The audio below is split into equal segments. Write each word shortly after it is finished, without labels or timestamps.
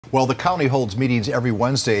Well, the county holds meetings every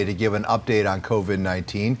Wednesday to give an update on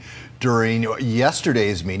COVID-19. During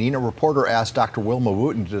yesterday's meeting, a reporter asked Dr. Wilma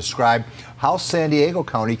Wooten to describe how San Diego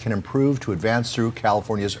County can improve to advance through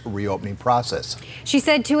California's reopening process. She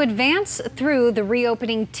said to advance through the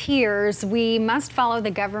reopening tiers, we must follow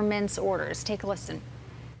the government's orders. Take a listen.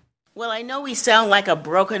 Well, I know we sound like a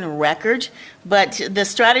broken record, but the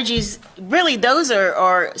strategies, really, those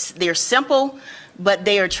they're simple, but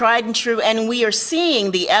they are tried and true, and we are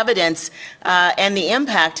seeing the evidence and the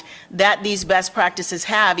impact that these best practices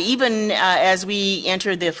have, even as we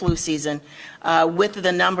enter the flu season, with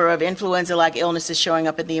the number of influenza-like illnesses showing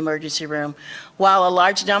up in the emergency room. While a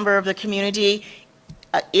large number of the community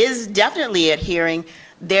is definitely adhering,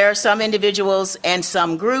 there are some individuals and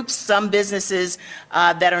some groups, some businesses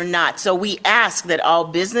that are not. So we ask that all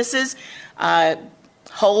businesses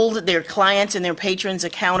hold their clients and their patrons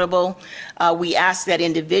accountable. We ask that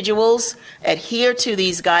individuals adhere to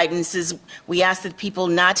these guidances. We ask that people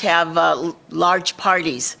not have large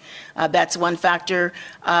parties. That's one factor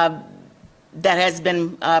that has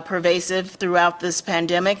been pervasive throughout this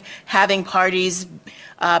pandemic. Having parties,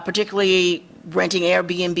 particularly renting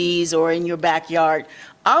Airbnbs or in your backyard,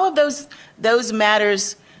 all of those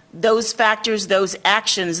matters, those factors, those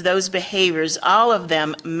actions, those behaviors, all of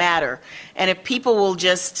them matter. And if people will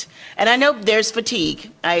just, and I know there's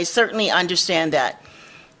fatigue, I certainly understand that.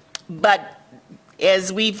 But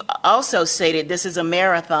as we've also stated, this is a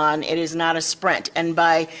marathon, it is not a sprint. And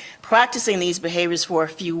by practicing these behaviors for a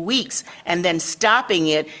few weeks and then stopping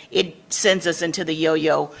it, it sends us into the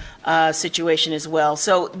yo-yo situation as well.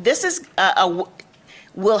 So this is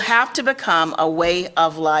will have to become a way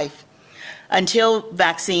of life until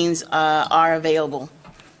vaccines are available.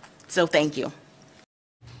 So thank you.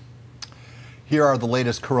 Here are the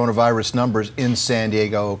latest coronavirus numbers in San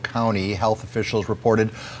Diego County. Health officials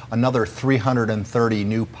reported another 330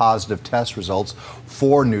 new positive test results,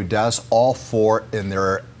 4 new deaths, all 4 in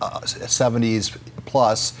their 70s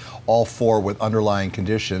plus, all 4 with underlying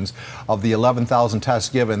conditions. Of the 11,000 tests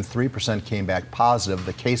given, 3% came back positive.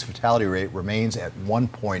 The case fatality rate remains at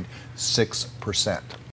 1.6%.